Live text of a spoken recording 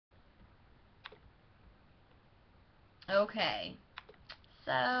Okay,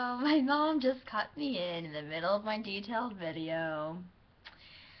 so my mom just cut me in the middle of my detailed video.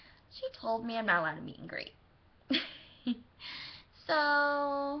 She told me I'm not allowed to meet and greet.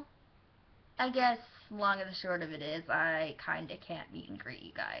 So, I guess long and the short of it is I kinda can't meet and greet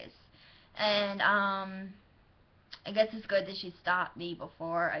you guys. And, I guess it's good that she stopped me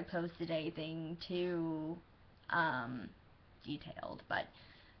before I posted anything too, detailed, but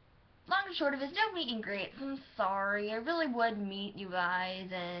long and short of it is no meet and greets. I'm sorry. I really would meet you guys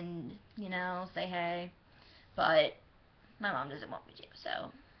and, say hey, but my mom doesn't want me to,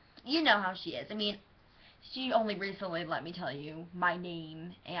 so you know how she is. I mean, she only recently let me tell you my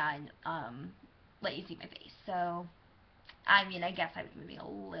name and let you see my face. So, I mean, I guess I was moving a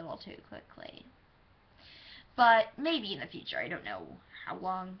little too quickly. But maybe in the future. I don't know how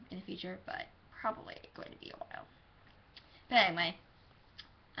long in the future, but probably going to be a while. But anyway,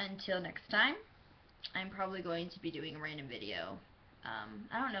 until next time, I'm probably going to be doing a random video.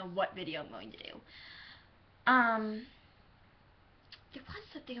 I don't know what video I'm going to do. There was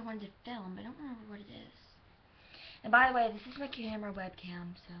something I wanted to film, but I don't remember what it is. And by the way, this is my camera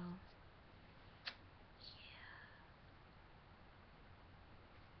webcam, so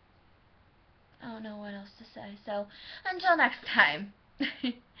yeah. I don't know what else to say. So, until next time.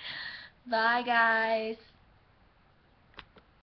 Bye, guys.